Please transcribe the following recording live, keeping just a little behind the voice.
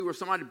where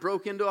somebody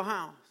broke into a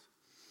house.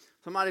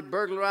 Somebody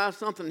burglarized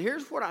something.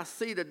 Here's what I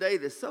see today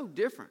that's so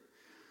different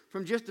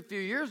from just a few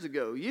years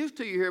ago. Used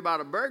to you hear about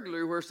a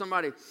burglary where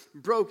somebody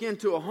broke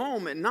into a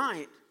home at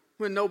night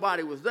when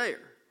nobody was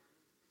there.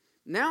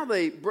 Now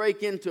they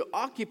break into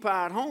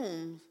occupied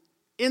homes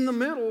in the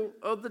middle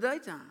of the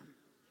daytime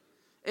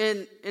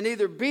and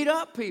either beat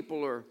up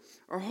people or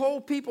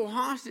hold people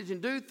hostage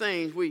and do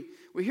things. We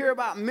hear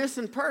about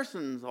missing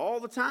persons all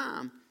the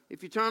time.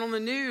 If you turn on the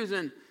news,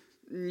 and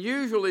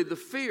usually the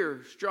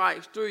fear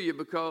strikes through you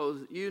because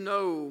you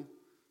know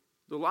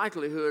the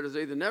likelihood is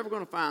either never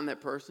going to find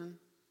that person,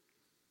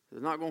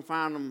 they're not going to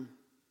find them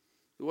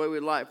the way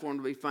we'd like for them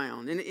to be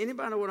found.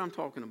 Anybody know what I'm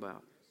talking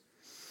about?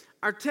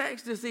 Our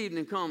text this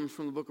evening comes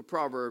from the book of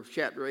Proverbs,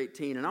 chapter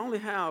 18, and I only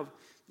have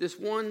this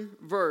one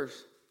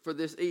verse for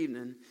this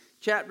evening.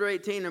 Chapter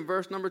 18 and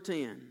verse number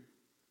 10.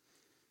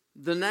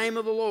 The name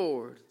of the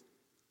Lord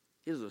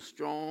is a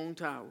strong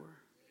tower.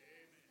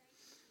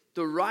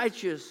 The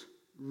righteous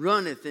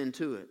runneth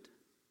into it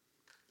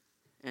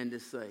and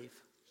is safe.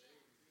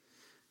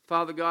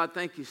 Father God,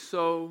 thank you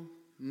so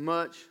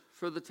much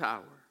for the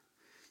tower.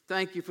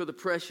 Thank you for the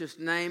precious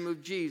name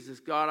of Jesus,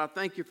 God. I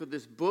thank you for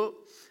this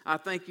book. I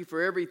thank you for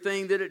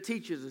everything that it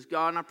teaches us,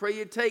 God. And I pray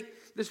you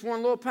take this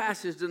one little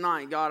passage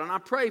tonight, God. And I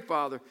pray,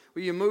 Father,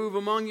 will you move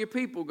among your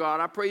people,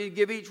 God. I pray you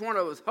give each one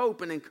of us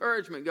hope and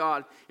encouragement,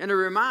 God, and a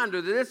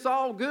reminder that it's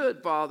all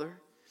good, Father.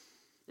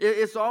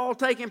 It's all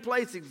taking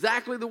place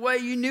exactly the way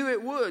you knew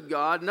it would,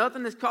 God.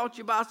 Nothing has caught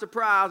you by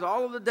surprise.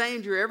 All of the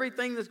danger,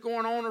 everything that's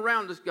going on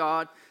around us,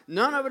 God,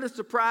 none of it has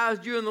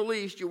surprised you in the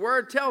least. Your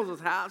word tells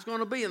us how it's going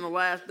to be in the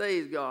last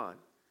days, God.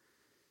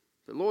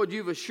 But Lord,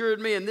 you've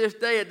assured me in this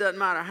day, it doesn't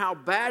matter how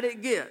bad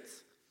it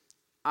gets,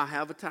 I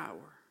have a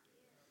tower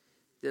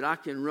that I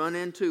can run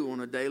into on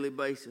a daily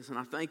basis. And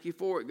I thank you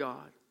for it,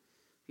 God.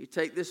 You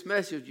take this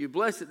message, you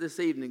bless it this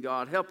evening,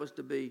 God. Help us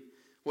to be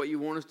what you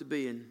want us to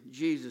be. In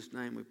Jesus'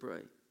 name we pray.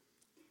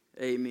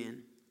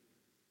 Amen.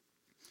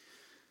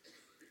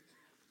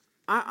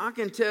 I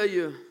can tell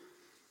you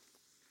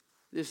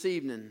this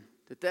evening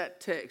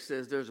that text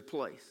says there's a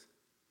place.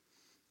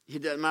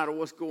 It doesn't matter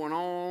what's going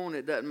on.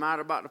 It doesn't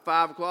matter about the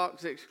 5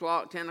 o'clock, 6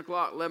 o'clock, 10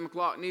 o'clock, 11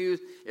 o'clock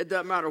news. It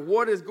doesn't matter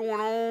what is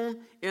going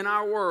on in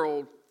our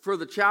world. For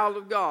the child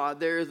of God,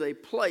 there is a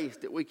place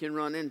that we can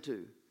run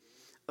into.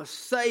 A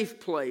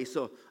safe place,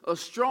 a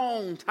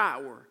strong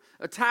tower.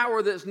 A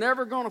tower that's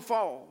never going to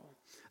fall.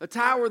 A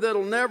tower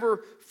that'll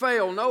never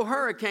fail. No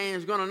hurricane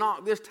is going to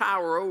knock this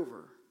tower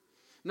over.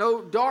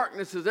 No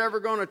darkness is ever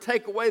going to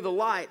take away the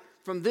light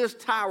from this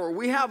tower.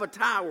 We have a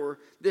tower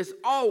that's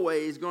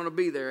always going to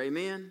be there.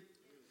 Amen?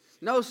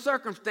 No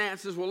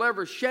circumstances will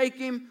ever shake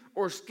him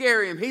or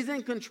scare him. He's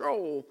in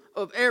control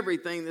of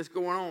everything that's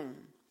going on.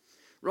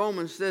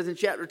 Romans says in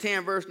chapter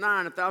 10, verse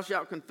 9, if thou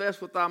shalt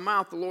confess with thy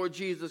mouth the Lord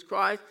Jesus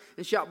Christ,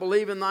 and shalt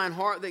believe in thine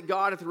heart that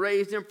God hath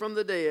raised him from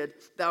the dead,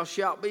 thou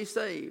shalt be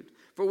saved.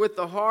 For with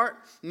the heart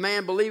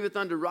man believeth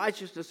unto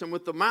righteousness, and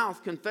with the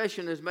mouth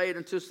confession is made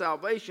unto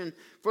salvation.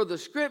 For the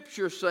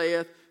scripture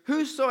saith,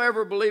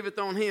 whosoever believeth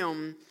on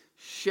him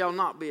shall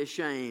not be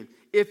ashamed.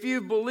 If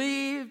you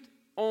believed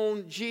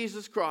on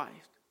Jesus Christ,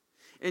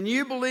 and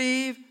you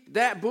believe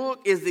that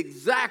book is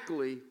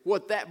exactly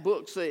what that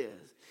book says,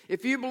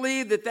 if you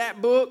believe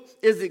that book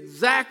is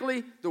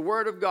exactly the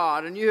Word of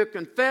God, and you have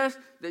confessed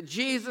that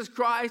Jesus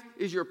Christ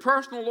is your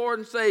personal Lord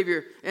and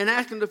Savior, and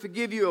ask Him to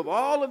forgive you of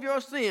all of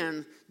your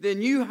sins, then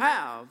you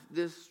have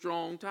this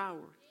strong tower.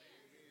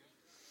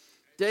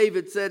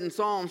 David said in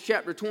Psalms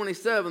chapter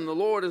 27, the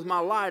Lord is my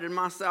light and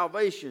my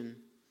salvation.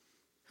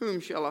 Whom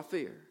shall I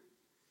fear?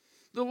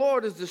 The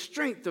Lord is the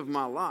strength of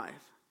my life.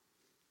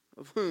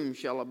 Of whom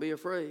shall I be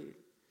afraid?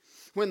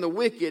 When the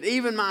wicked,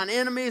 even mine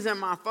enemies and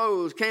my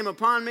foes, came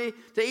upon me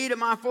to eat of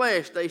my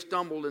flesh, they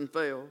stumbled and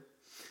fell.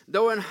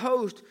 Though an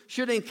host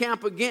should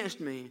encamp against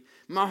me,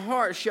 my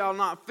heart shall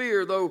not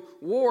fear. Though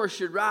war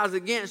should rise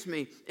against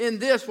me, in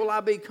this will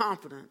I be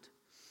confident.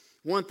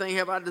 One thing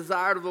have I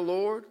desired of the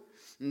Lord,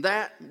 and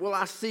that will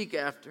I seek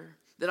after,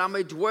 that I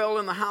may dwell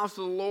in the house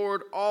of the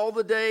Lord all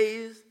the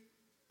days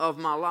of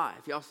my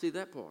life. Y'all see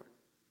that part?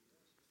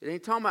 It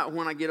ain't talking about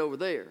when I get over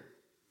there.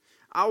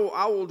 I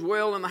will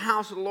dwell in the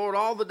house of the Lord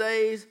all the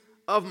days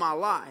of my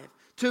life,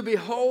 to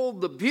behold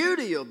the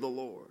beauty of the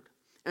Lord,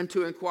 and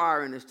to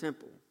inquire in his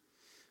temple.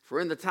 For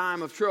in the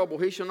time of trouble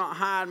he shall not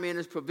hide me in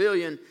his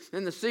pavilion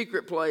in the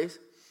secret place,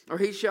 or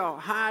he shall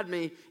hide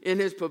me in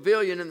his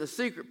pavilion in the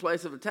secret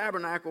place of the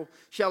tabernacle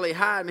shall he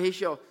hide me. He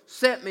shall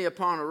set me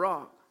upon a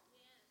rock.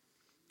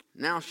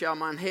 Now shall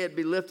mine head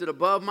be lifted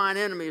above mine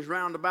enemies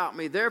round about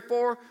me.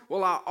 Therefore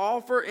will I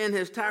offer in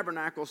his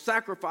tabernacle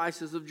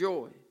sacrifices of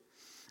joy.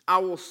 I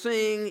will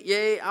sing,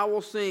 yea, I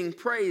will sing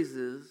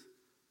praises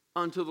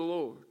unto the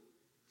Lord.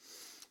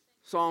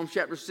 Psalm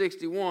chapter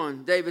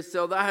 61, David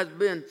said, thou hast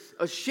been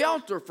a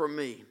shelter for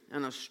me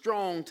and a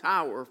strong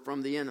tower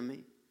from the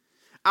enemy.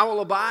 I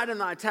will abide in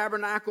thy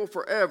tabernacle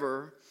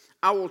forever.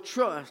 I will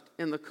trust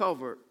in the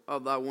covert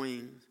of thy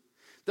wings.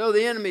 Though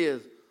the enemy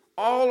is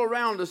all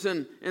around us,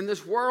 and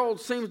this world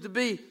seems to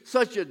be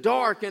such a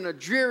dark and a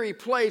dreary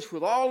place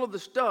with all of the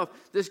stuff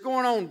that's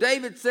going on.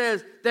 David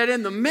says that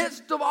in the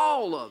midst of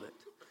all of it,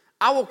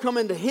 I will come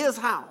into his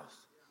house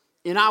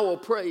and I will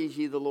praise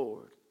ye the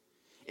Lord.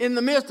 In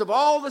the midst of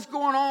all that's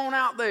going on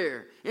out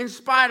there, in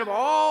spite of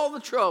all the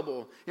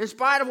trouble, in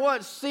spite of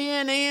what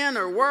CNN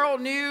or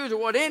World News or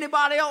what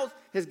anybody else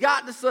has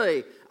got to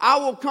say, I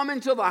will come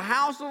into the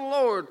house of the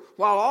Lord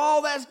while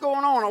all that's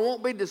going on. I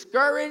won't be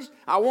discouraged.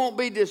 I won't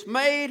be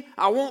dismayed.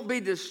 I won't be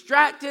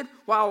distracted.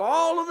 While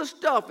all of the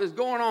stuff is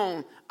going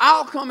on,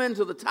 I'll come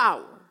into the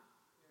tower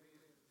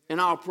and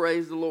I'll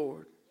praise the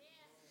Lord.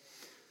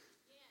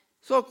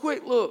 So a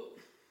quick look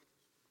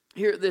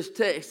here at this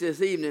text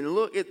this evening and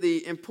look at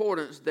the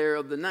importance there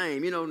of the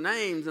name. You know,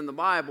 names in the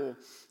Bible,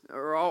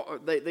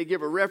 they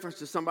give a reference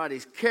to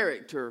somebody's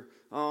character,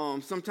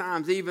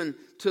 sometimes even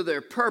to their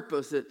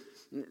purpose.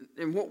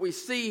 And what we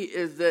see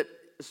is that,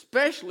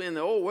 especially in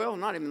the old, well,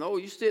 not even the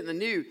old, you see it in the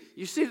new,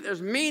 you see that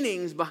there's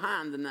meanings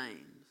behind the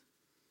names.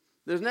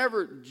 There's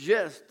never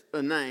just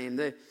a name.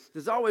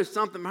 There's always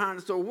something behind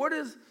it. So what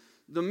is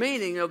the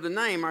meaning of the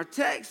name? Our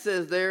text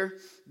says there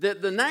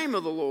that the name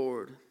of the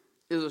Lord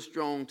is a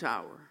strong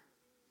tower.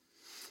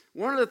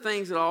 One of the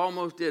things that I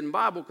almost did in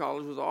Bible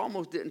college was I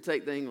almost didn't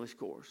take the English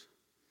course.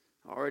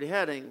 I already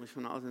had English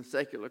when I was in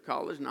secular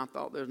college, and I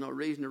thought there's no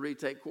reason to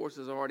retake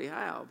courses I already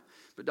have.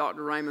 But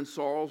Dr. Raymond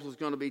Sorrells was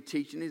going to be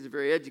teaching. He's a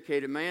very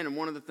educated man, and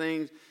one of the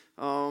things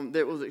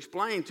that was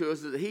explained to us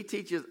is that he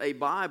teaches a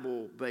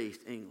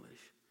Bible-based English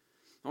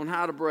on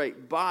how to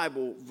break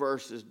Bible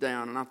verses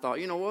down. And I thought,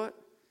 you know what?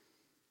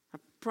 I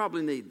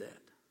probably need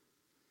that.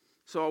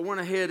 So I went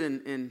ahead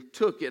and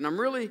took it, and I'm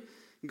really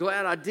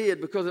glad I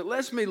did because it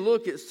lets me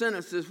look at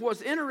sentences.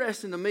 What's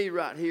interesting to me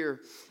right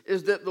here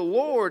is that the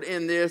Lord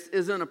in this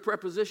is in a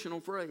prepositional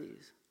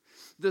phrase.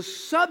 The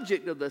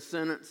subject of the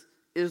sentence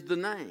is the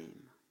name,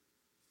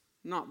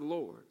 not the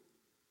Lord.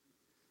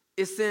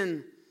 It's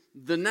in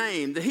the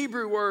name. The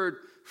Hebrew word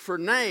for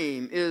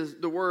name is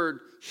the word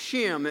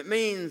shem. It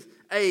means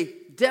a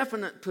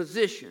definite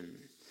position.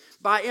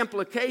 By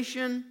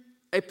implication,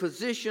 a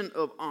position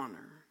of honor.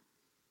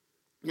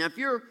 Now, if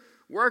you're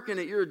working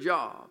at your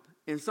job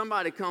and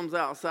somebody comes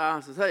outside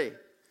and says, hey,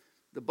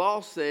 the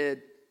boss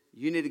said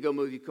you need to go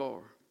move your car,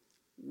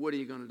 what are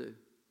you going to do?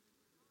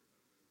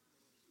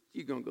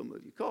 You're going to go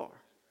move your car.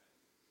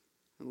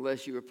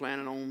 Unless you were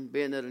planning on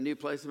being at a new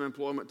place of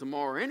employment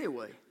tomorrow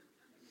anyway.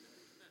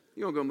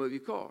 You're going to go move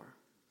your car.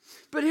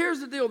 But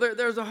here's the deal.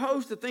 There's a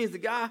host of things. The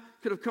guy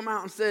could have come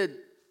out and said,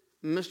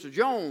 Mr.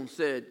 Jones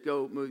said,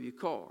 go move your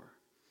car.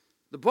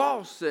 The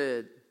boss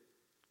said,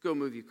 go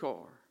move your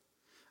car.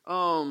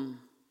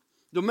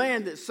 The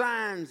man that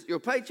signs your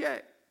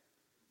paycheck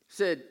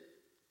said,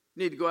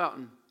 you need to go out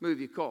and move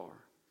your car.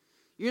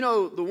 You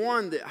know, the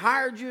one that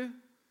hired you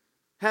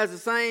has the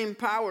same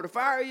power to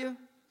fire you.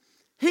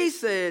 He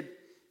said,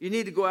 you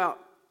need to go out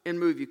and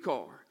move your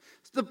car.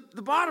 So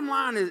the bottom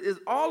line is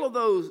all of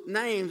those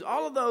names,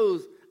 all of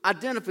those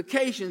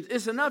identifications,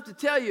 it's enough to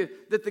tell you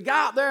that the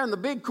guy out there in the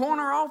big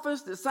corner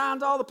office that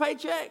signs all the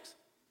paychecks,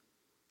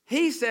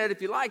 he said,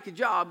 if you like your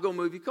job, go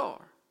move your car.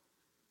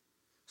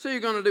 So you're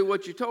going to do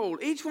what you're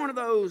told. Each one of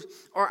those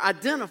are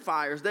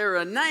identifiers. They're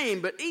a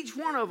name, but each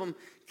one of them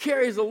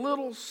carries a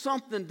little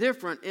something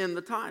different in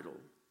the title.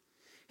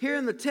 Here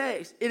in the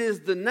text, it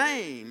is the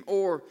name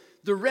or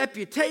the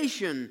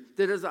reputation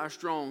that is our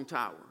strong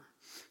tower.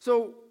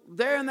 So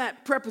there in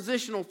that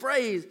prepositional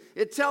phrase,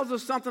 it tells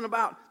us something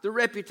about the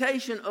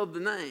reputation of the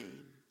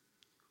name.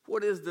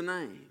 What is the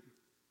name?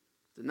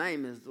 The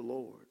name is the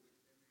Lord.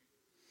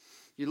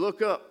 You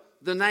look up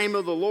the name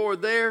of the Lord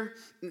there,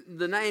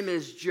 the name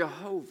is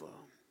Jehovah.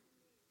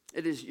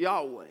 It is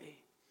Yahweh.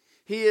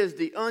 He is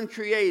the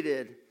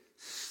uncreated,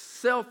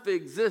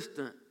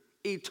 self-existent,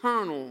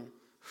 eternal,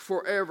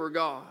 forever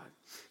God.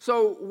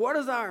 So what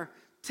does our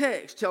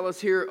text tell us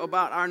here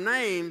about our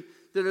name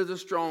that is a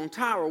strong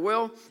tower?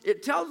 Well,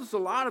 it tells us a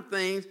lot of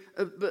things,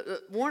 but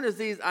one is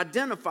these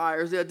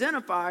identifiers. The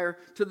identifier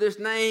to this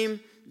name,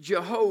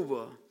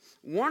 Jehovah.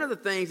 One of the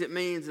things it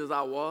means is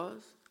I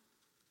was,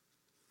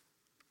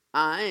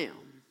 I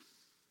am,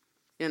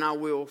 and I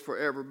will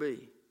forever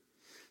be.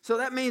 So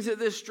that means that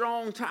this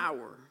strong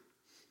tower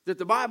that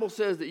the Bible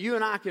says that you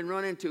and I can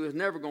run into is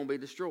never going to be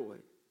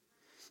destroyed.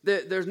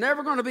 There's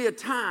never going to be a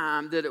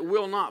time that it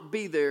will not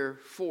be there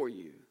for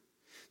you.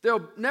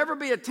 There'll never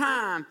be a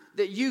time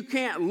that you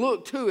can't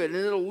look to it and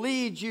it'll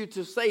lead you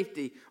to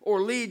safety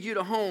or lead you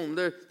to home.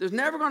 There's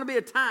never going to be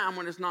a time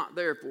when it's not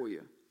there for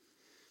you.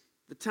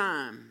 The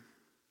time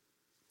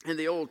in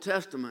the Old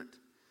Testament,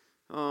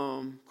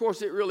 of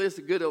course, it really is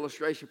a good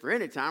illustration for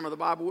any time, or the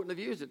Bible wouldn't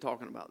have used it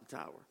talking about the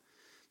tower.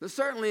 But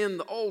certainly in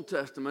the Old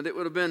Testament, it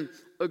would have been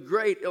a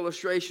great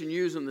illustration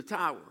using the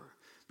tower.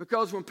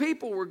 Because when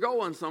people were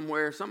going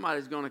somewhere,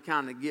 somebody's going to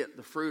kind of get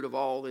the fruit of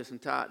all this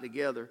and tie it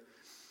together.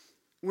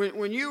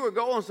 When you were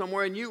going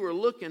somewhere and you were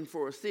looking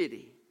for a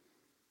city,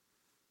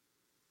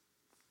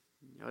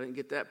 I didn't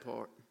get that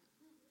part.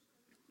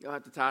 You'll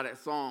have to tie that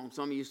song.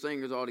 Some of you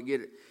singers ought to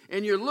get it.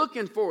 And you're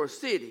looking for a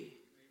city.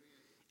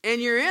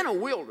 and you're in a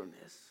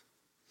wilderness.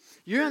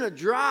 You're in a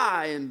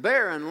dry and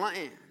barren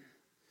land.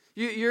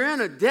 You're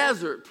in a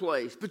desert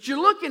place, but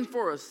you're looking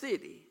for a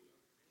city.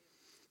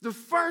 The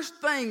first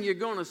thing you're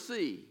going to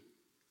see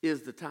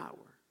is the tower.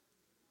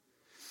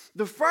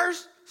 The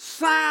first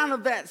sign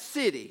of that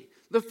city,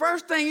 the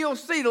first thing you'll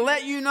see to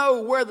let you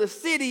know where the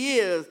city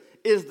is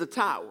the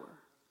tower.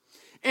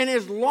 And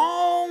as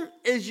long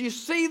as you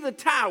see the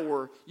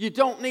tower, you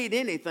don't need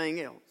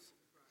anything else.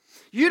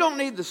 You don't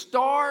need the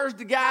stars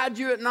to guide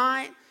you at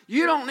night.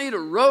 You don't need a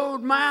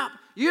road map.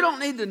 You don't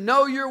need to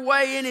know your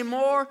way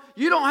anymore.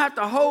 You don't have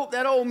to hope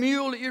that old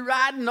mule that you're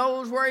riding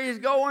knows where he's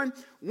going.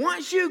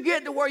 Once you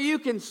get to where you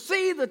can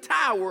see the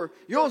tower,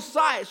 your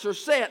sights are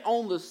set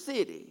on the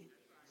city.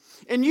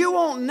 And you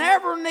won't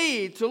never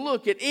need to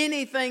look at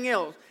anything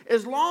else.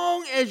 As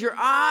long as your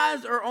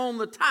eyes are on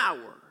the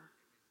tower,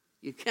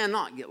 you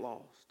cannot get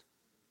lost.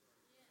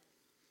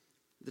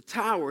 The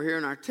tower here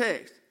in our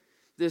text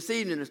this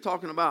evening is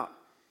talking about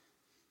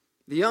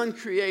the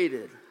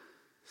uncreated,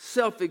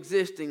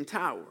 self-existing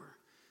tower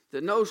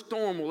that no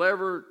storm will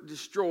ever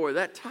destroy.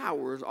 That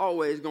tower is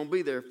always going to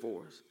be there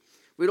for us.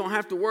 We don't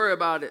have to worry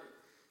about it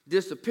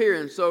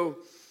disappearing. So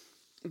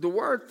the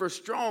word for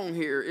strong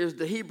here is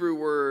the Hebrew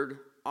word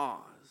oz.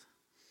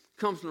 It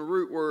comes from the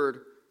root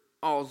word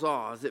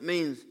ozaz. It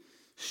means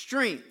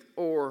strength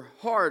or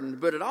hardened,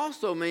 but it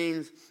also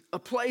means a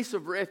place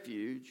of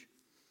refuge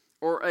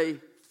or a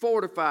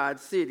fortified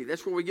city.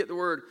 That's where we get the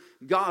word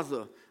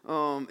Gaza.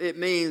 It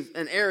means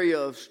an area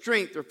of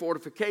strength or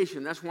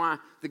fortification. That's why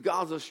the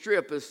Gaza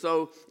Strip is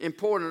so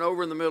important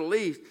over in the Middle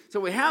East. So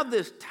we have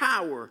this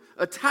tower,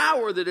 a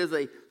tower that is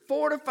a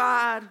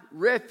fortified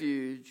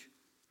refuge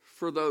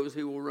for those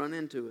who will run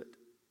into it.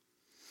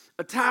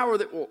 A tower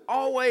that will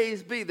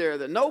always be there,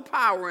 that no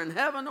power in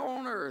heaven or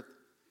on earth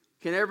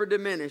can ever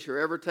diminish or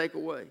ever take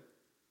away.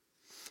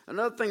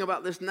 Another thing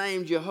about this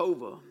name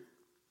Jehovah,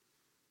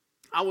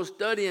 I was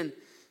studying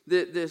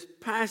this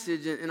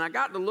passage, and I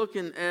got to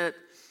looking at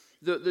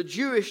the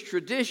Jewish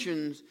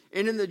traditions.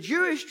 And in the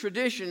Jewish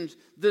traditions,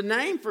 the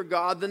name for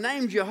God, the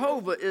name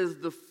Jehovah, is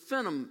the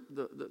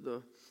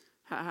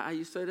how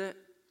you say that?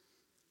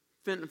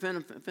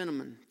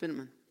 Phenomenon.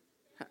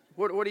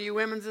 What are you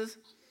women's is?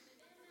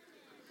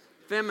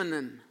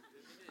 Feminine.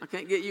 I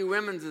can't get you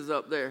women's is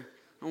up there.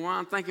 And while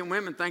I'm thinking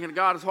women, thinking of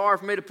God, it's hard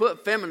for me to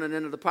put feminine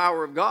into the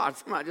power of God.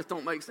 Somebody just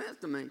don't make sense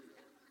to me.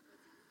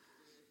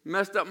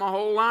 Messed up my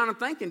whole line of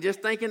thinking,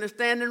 just thinking of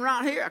standing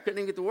right here. I couldn't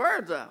even get the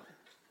words out.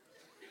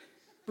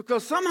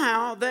 Because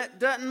somehow that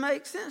doesn't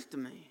make sense to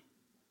me.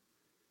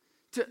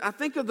 I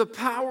think of the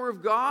power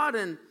of God,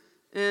 and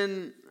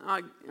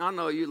I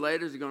know you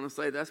ladies are going to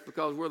say that's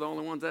because we're the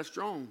only ones that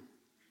strong.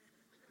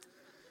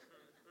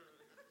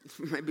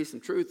 There may be some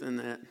truth in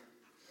that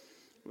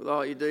with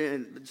all you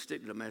do, but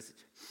stick to the message.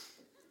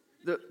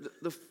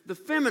 The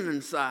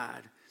feminine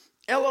side,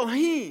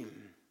 Elohim,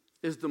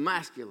 is the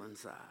masculine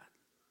side.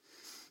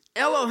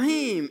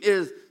 Elohim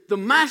is the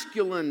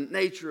masculine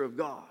nature of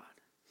God.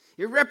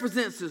 It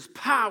represents his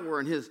power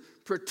and his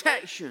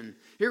protection.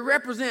 It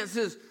represents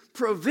his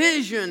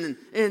provision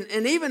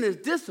and even his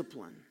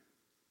discipline.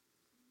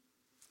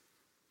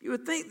 You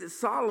would think that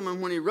Solomon,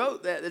 when he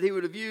wrote that he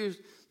would have used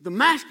the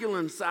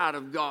masculine side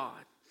of God,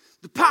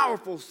 the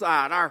powerful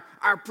side,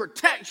 our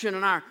protection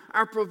and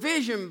our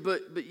provision,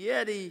 but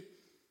yet he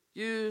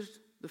used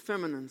the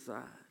feminine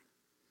side,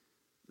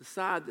 the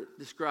side that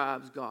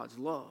describes God's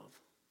love.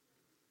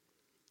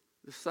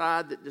 The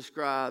side that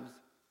describes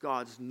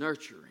God's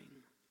nurturing,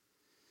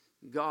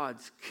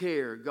 God's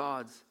care,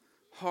 God's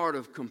heart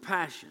of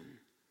compassion.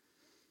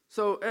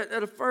 So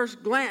at a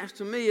first glance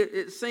to me,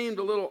 it seemed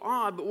a little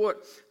odd, but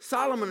what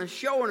Solomon is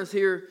showing us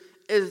here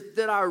is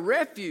that our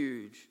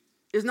refuge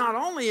is not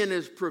only in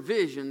his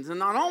provisions and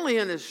not only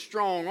in his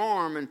strong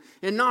arm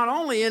and not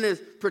only in his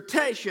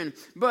protection,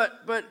 but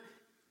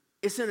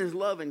it's in his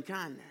love and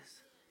kindness.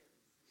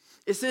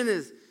 It's in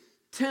his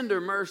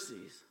tender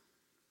mercies.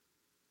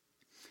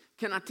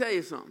 Can I tell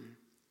you something?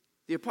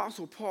 The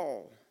Apostle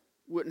Paul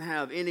wouldn't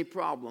have any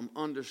problem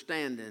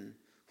understanding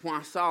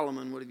why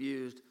Solomon would have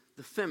used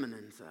the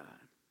feminine side.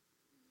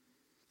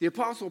 The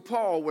Apostle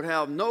Paul would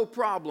have no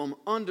problem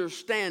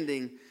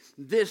understanding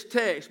this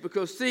text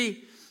because,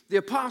 see, the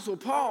Apostle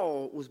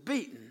Paul was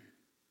beaten.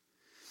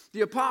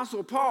 The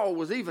Apostle Paul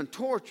was even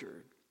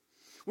tortured.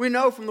 We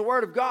know from the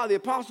Word of God the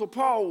Apostle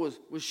Paul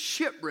was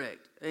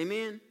shipwrecked.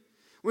 Amen?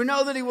 We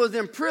know that he was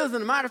in prison.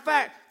 As a matter of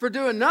fact, for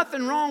doing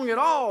nothing wrong at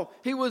all,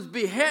 he was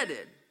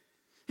beheaded.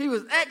 He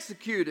was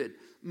executed,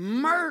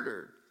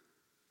 murdered.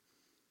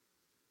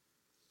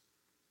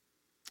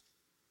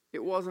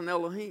 It wasn't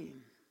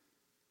Elohim.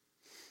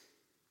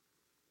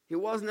 It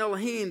wasn't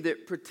Elohim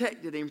that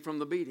protected him from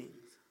the beatings.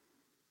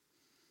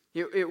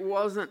 It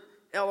wasn't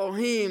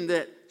Elohim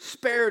that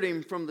spared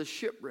him from the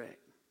shipwreck.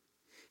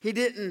 He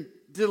didn't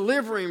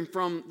deliver him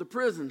from the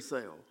prison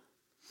cell.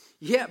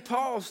 Yet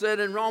Paul said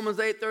in Romans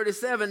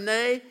 8:37,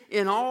 nay,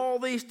 in all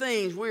these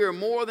things we are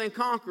more than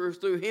conquerors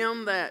through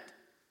him that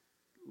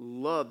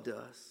loved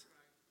us.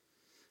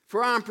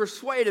 For I am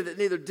persuaded that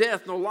neither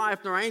death, nor life,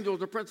 nor angels,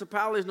 nor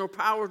principalities, nor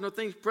powers, nor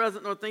things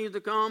present, nor things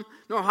to come,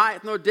 nor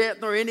height, nor depth,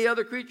 nor any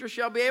other creature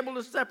shall be able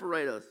to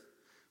separate us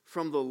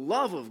from the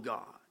love of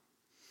God,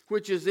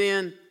 which is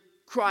in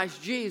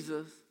Christ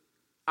Jesus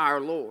our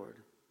Lord.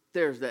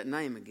 There's that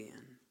name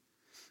again.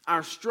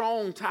 Our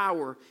strong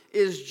tower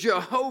is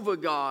Jehovah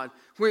God,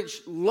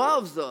 which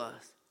loves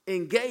us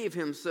and gave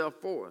himself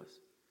for us.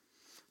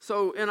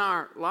 So in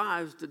our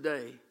lives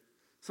today,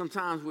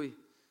 sometimes we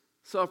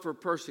suffer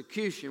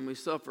persecution. We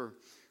suffer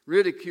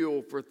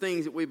ridicule for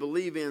things that we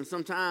believe in.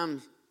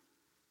 Sometimes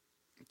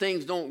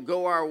things don't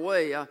go our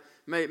way.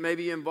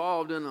 Maybe you're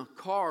involved in a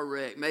car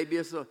wreck. Maybe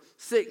it's a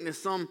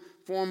sickness, some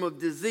form of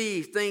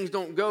disease. Things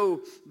don't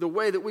go the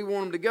way that we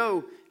want them to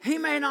go. He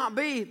may not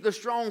be the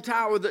strong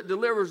tower that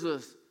delivers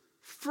us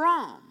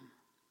from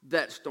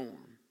that storm.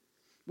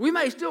 We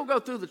may still go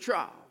through the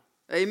trial.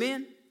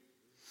 Amen?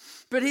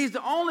 But he's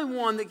the only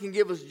one that can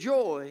give us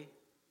joy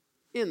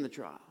in the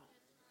trial.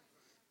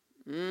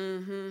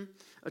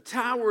 A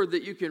tower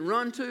that you can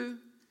run to,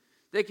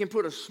 that can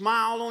put a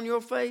smile on your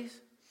face,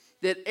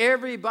 that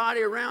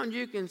everybody around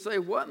you can say,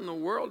 what in the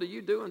world are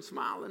you doing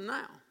smiling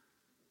now?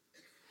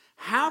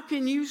 How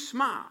can you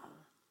smile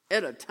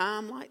at a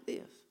time like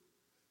this?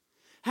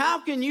 How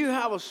can you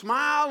have a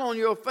smile on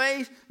your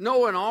face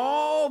knowing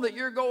all that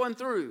you're going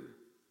through?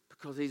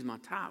 Because he's my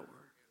tower.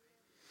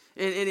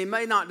 And he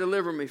may not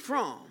deliver me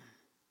from,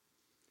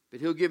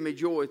 but he'll give me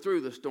joy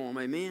through the storm.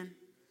 Amen?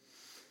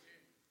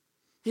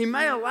 He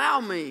may allow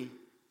me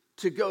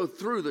to go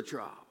through the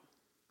trial.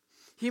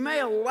 He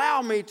may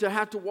allow me to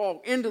have to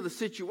walk into the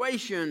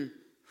situation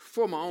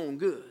for my own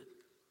good.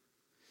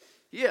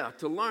 Yeah,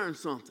 to learn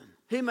something.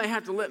 He may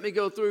have to let me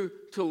go through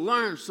to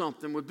learn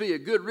something would be a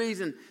good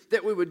reason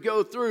that we would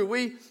go through.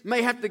 We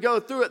may have to go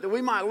through it that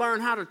we might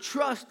learn how to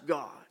trust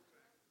God.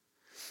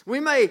 We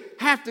may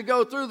have to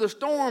go through the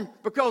storm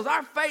because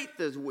our faith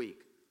is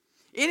weak.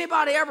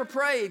 Anybody ever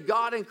prayed,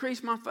 God,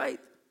 increase my faith?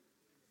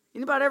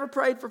 Anybody ever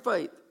prayed for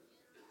faith?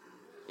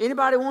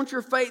 Anybody want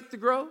your faith to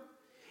grow?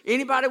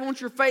 Anybody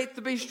want your faith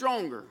to be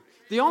stronger?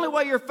 The only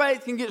way your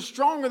faith can get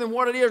stronger than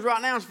what it is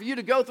right now is for you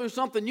to go through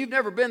something you've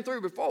never been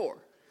through before.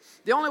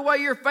 The only way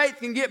your faith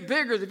can get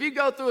bigger is if you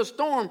go through a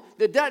storm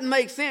that doesn't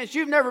make sense.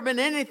 You've never been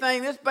in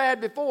anything this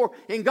bad before,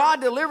 and God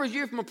delivers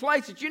you from a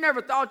place that you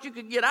never thought you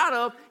could get out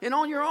of, and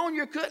on your own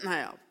you couldn't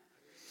have.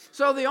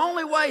 So the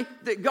only way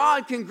that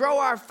God can grow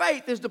our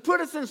faith is to put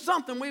us in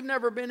something we've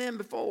never been in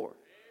before.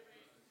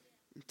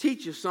 And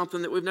teach us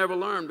something that we've never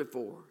learned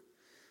before.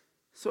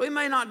 So he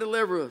may not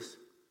deliver us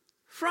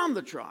from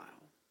the trial,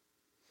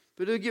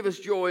 but he'll give us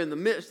joy in the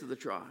midst of the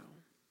trial.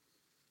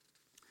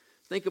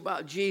 Think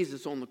about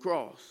Jesus on the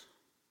cross.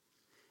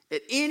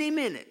 At any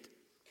minute,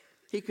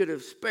 he could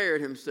have spared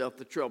himself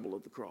the trouble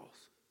of the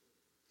cross.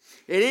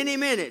 At any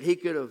minute, he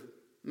could have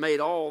made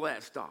all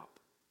that stop.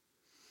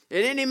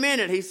 At any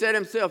minute, he said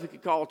himself he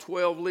could call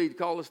 12 legions,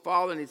 call his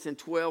Father, and he'd send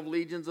 12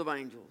 legions of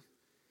angels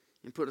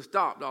and put a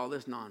stop to all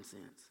this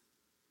nonsense.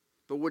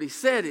 But what he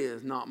said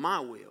is, not my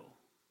will,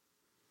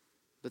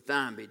 but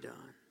thine be done.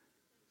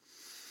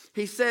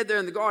 He said there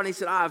in the garden, he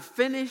said, I have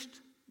finished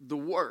the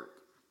work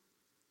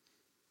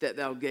that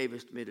thou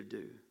gavest me to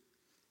do.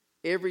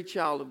 Every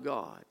child of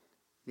God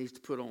needs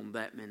to put on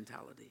that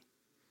mentality.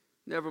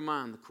 Never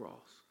mind the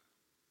cross.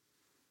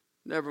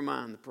 Never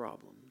mind the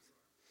problems.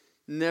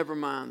 Never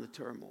mind the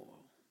turmoil.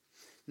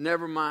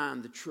 Never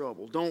mind the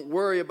trouble. Don't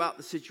worry about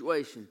the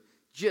situation.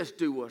 Just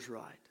do what's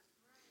right.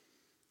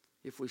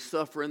 If we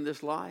suffer in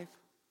this life,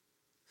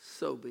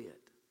 so be it.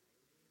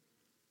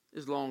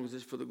 As long as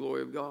it's for the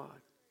glory of God.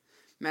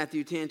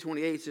 Matthew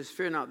 10:28 says,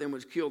 fear not them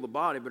which kill the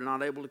body, but are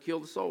not able to kill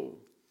the soul.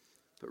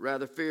 But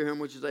rather fear him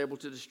which is able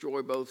to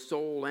destroy both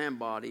soul and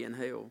body in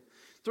hell.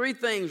 3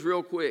 things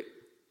real quick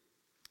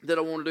that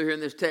I want to do here in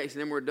this text,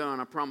 and then we're done.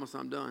 I promise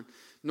I'm done.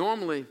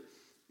 Normally,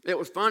 it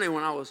was funny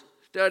when I was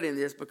studying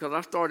this because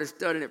I started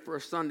studying it for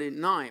a Sunday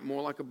night,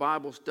 more like a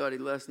Bible study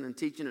lesson and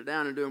teaching it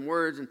down and doing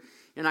words.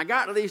 And I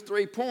got to these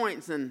 3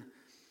 points, and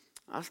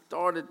I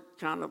started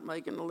kind of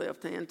making the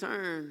left-hand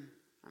turn.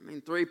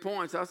 3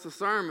 points, that's a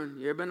sermon.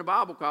 You ever been to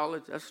Bible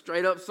college? That's a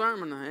straight-up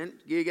sermon. And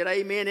you get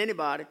amen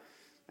anybody.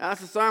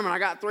 That's a sermon. I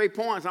got 3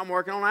 points. I'm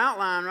working on an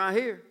outline right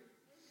here.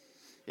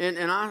 And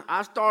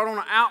I start on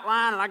an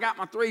outline, and I got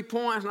my 3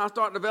 points, and I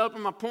start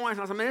developing my points.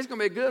 And I said, man, it's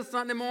going to be a good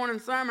Sunday morning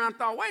sermon. I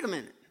thought, wait a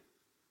minute.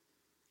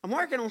 I'm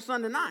working on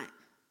Sunday night.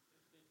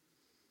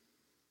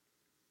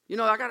 You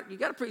know, you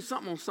got to preach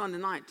something on Sunday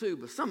night too,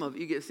 but some of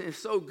it you get it's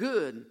so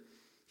good.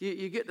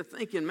 You get to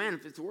thinking, man,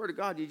 if it's the Word of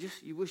God,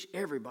 you wish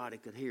everybody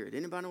could hear it.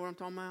 Anybody know what I'm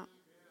talking about?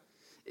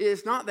 Yeah.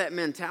 It's not that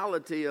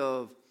mentality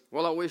of,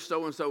 well, I wish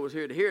so-and-so was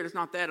here to hear it. It's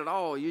not that at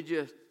all. You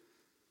just,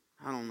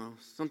 I don't know.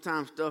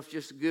 Sometimes stuff's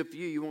just good for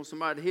you. You want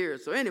somebody to hear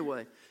it. So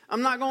anyway,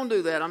 I'm not going to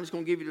do that. I'm just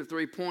going to give you the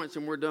 3 points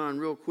and we're done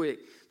real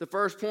quick. The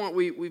first point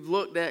we've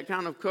looked at,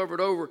 kind of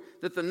covered over,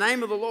 that the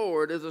name of the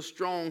Lord is a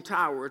strong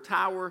tower, a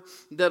tower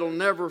that'll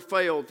never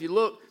fail. If you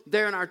look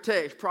there in our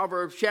text,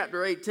 Proverbs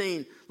chapter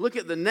 18, look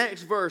at the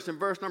next verse in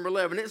verse number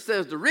 11. It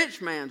says, the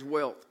rich man's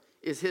wealth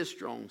is his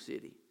strong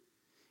city,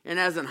 and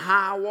as an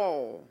high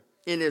wall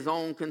in his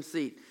own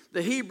conceit.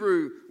 The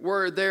Hebrew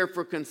word there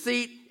for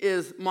conceit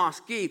is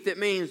moskith. It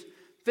means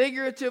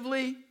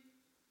figuratively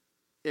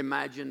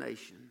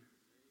imagination.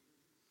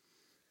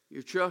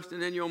 You're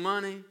trusting in your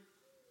money?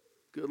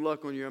 Good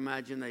luck on your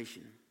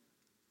imagination.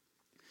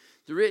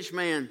 The rich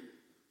man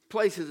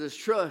places his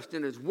trust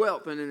in his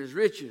wealth and in his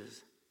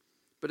riches,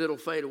 but it'll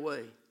fade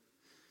away.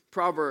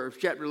 Proverbs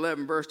chapter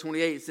 11 verse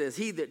 28 says,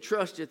 "He that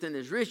trusteth in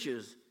his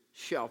riches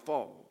shall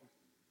fall,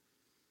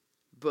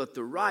 but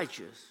the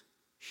righteous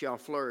shall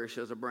flourish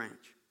as a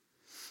branch."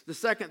 The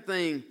second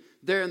thing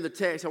there in the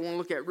text I want to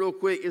look at real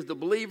quick is the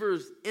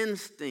believer's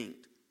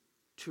instinct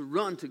to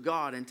run to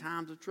God in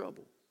times of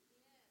trouble.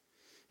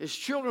 As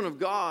children of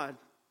God,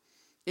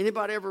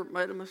 anybody ever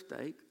made a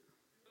mistake?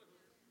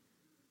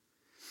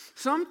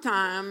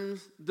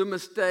 Sometimes the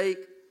mistake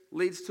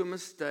leads to a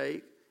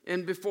mistake,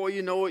 and before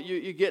you know it,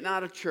 you're getting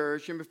out of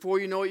church, and before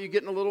you know it, you're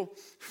getting a little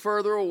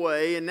further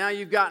away, and now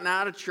you've gotten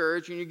out of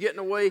church, and you're getting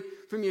away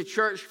from your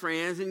church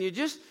friends, and you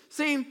just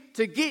seem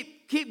to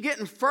keep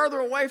getting further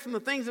away from the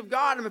things of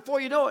God, and before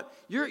you know it,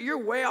 you're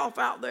way off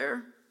out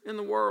there in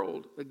the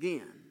world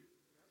again.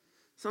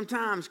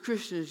 Sometimes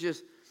Christians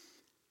just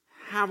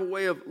have a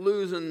way of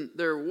losing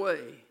their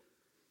way.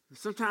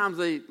 Sometimes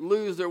they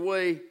lose their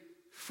way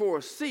for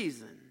a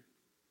season.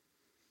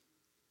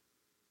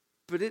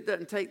 But it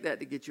doesn't take that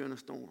to get you in a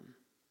storm.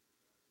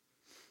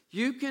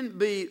 You can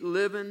be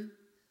living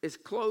as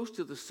close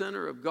to the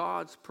center of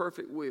God's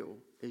perfect will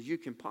as you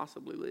can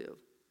possibly live.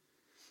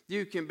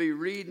 You can be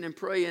reading and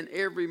praying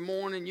every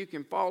morning. You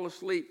can fall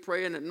asleep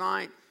praying at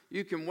night.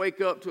 You can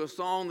wake up to a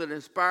song that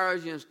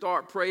inspires you and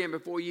start praying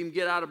before you even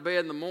get out of bed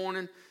in the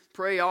morning.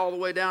 Pray all the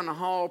way down the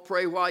hall.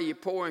 Pray while you're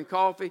pouring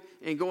coffee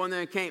and go in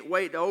there and can't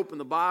wait to open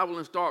the Bible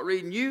and start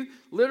reading. You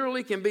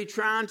literally can be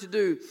trying to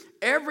do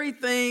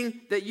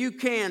everything that you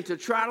can to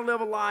try to live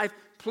a life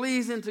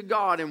pleasing to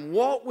God and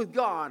walk with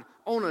God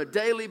on a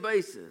daily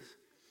basis.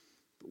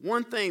 But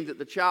one thing that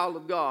the child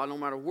of God, no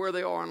matter where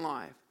they are in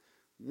life,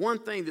 one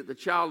thing that the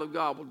child of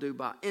God will do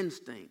by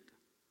instinct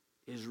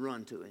is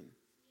run to Him.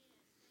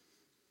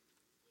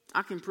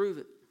 I can prove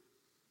it.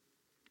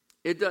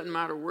 It doesn't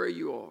matter where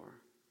you are.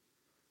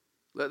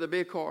 Let there be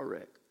a car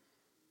wreck.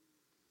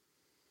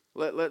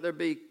 Let there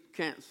be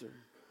cancer.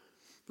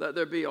 Let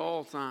there be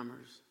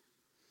Alzheimer's.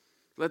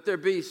 Let there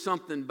be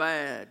something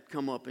bad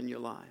come up in your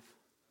life.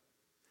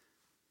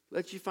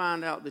 Let you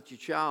find out that your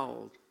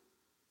child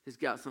has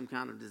got some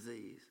kind of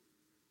disease.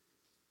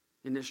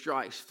 And it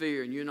strikes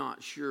fear and you're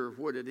not sure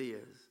what it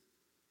is.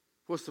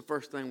 What's the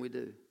first thing we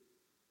do?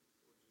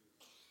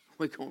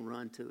 We're going to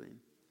run to Him.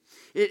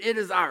 It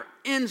is our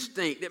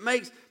instinct. It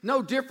makes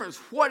no difference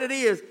what it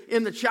is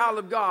in the child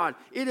of God.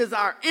 It is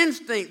our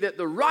instinct that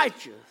the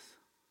righteous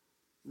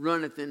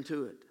runneth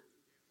into it.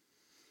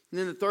 And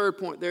then the third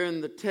point there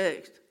in the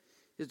text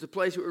is the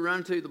place that we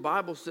run to. The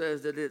Bible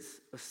says that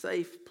it's a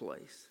safe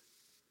place.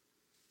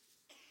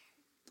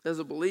 As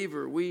a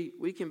believer,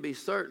 we can be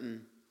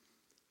certain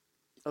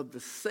of the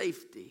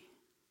safety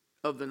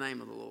of the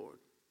name of the Lord.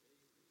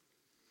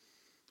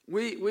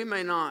 We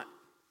may not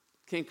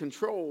can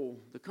control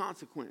the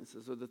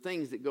consequences or the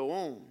things that go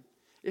on.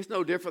 It's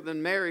no different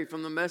than Mary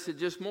from the message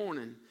this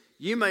morning.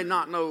 You may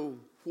not know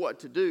what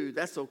to do.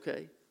 That's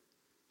okay.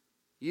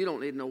 You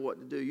don't need to know what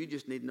to do. You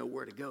just need to know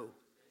where to go.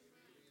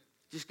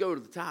 Just go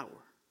to the tower.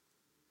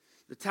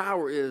 The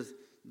tower is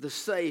the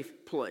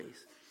safe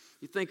place.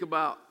 You think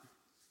about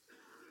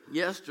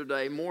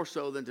yesterday, more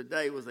so than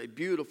today, was a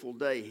beautiful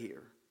day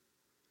here.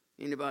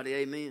 Anybody,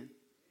 amen?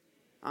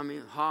 I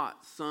mean,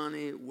 hot,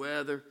 sunny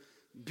weather.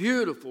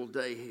 Beautiful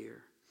day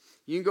here.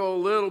 You can go a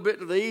little bit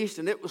to the east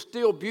and it was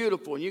still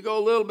beautiful. And you go a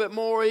little bit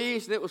more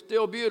east and it was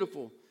still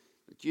beautiful.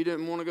 But you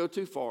didn't want to go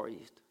too far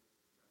east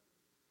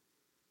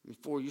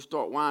before you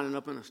start winding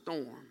up in a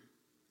storm.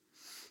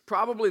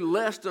 Probably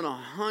less than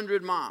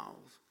 100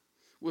 miles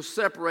was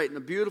separating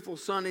a beautiful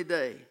sunny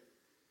day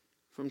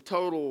from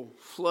total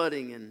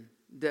flooding and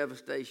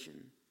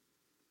devastation.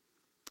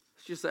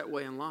 It's just that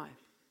way in life.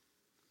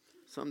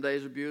 Some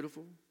days are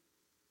beautiful.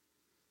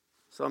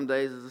 Some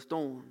days is a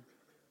storm.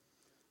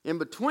 In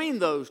between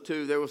those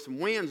two, there was some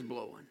winds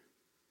blowing.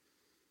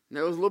 And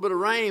there was a little bit of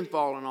rain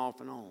falling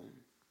off and on.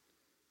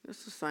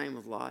 It's the same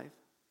with life.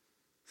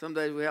 Some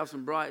days we have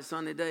some bright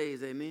sunny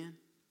days, amen?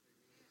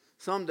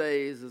 Some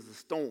days is a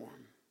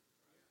storm.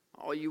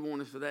 All you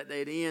want is for that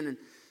day to end. And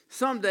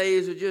some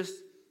days are just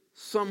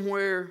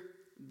somewhere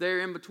there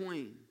in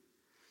between.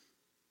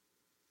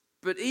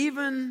 But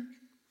even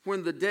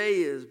when the day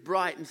is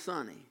bright and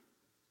sunny,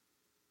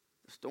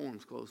 the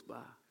storm's close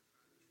by.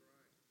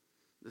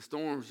 The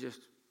storm's just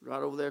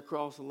right over there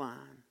across the line.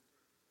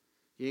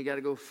 You ain't got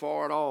to go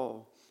far at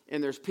all.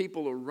 And there's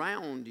people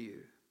around you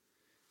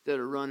that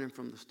are running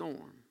from the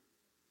storm.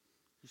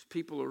 There's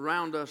people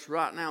around us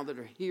right now that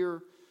are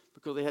here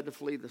because they had to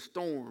flee the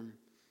storm.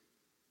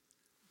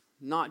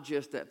 Not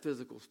just that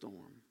physical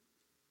storm,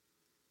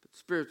 but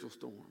spiritual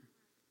storm.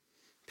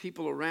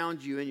 People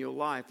around you in your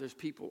life. There's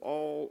people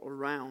all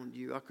around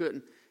you. I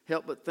couldn't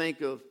help but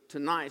think of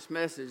tonight's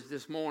message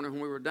this morning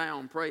when we were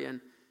down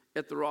praying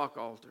at the rock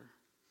altar.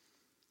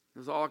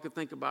 That's all I could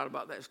think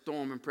about that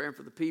storm and praying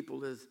for the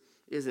people is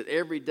that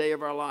every day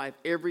of our life,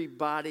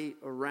 everybody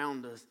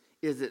around us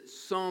is at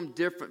some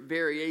different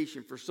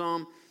variation. For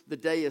some, the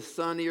day is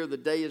sunnier, the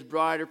day is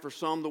brighter. For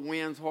some, the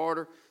wind's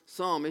harder.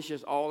 Some, it's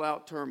just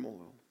all-out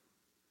turmoil.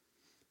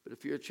 But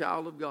if you're a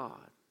child of God,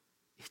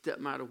 it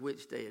doesn't matter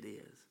which day it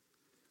is.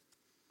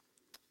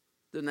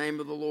 The name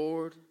of the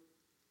Lord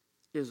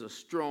is a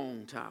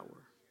strong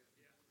tower.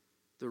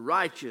 The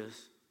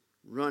righteous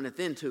runneth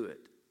into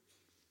it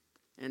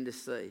and is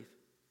safe.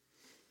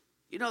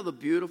 You know the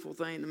beautiful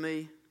thing to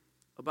me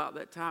about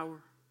that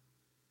tower?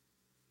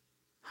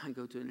 I can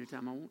go to it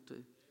anytime I want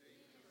to.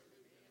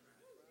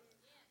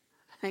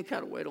 I ain't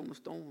got to wait on the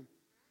storm.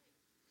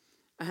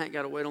 I ain't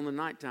got to wait on the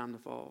nighttime to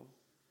fall.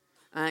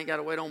 I ain't got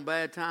to wait on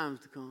bad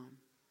times to come.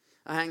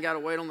 I ain't got to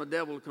wait on the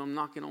devil to come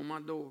knocking on my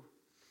door.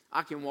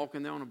 I can walk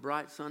in there on a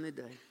bright sunny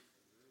day.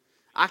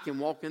 I can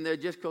walk in there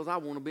just because I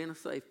want to be in a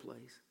safe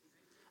place.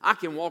 I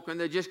can walk in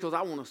there just because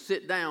I want to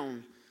sit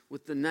down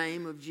with the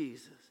name of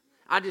Jesus.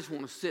 I just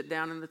want to sit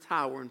down in the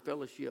tower and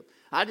fellowship.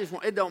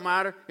 It don't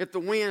matter if the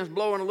wind's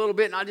blowing a little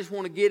bit and I just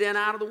want to get in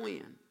out of the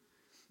wind.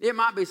 It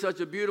might be such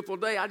a beautiful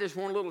day. I just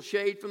want a little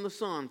shade from the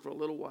sun for a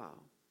little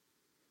while.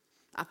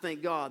 I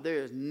thank God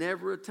there is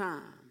never a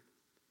time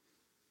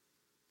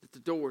that the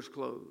door is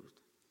closed.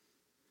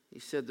 He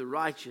said the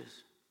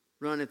righteous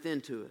runneth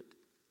into it.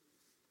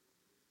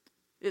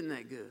 Isn't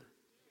that good?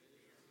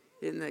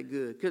 Isn't that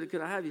good?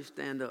 Could I have you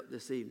stand up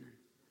this evening?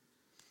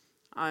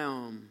 I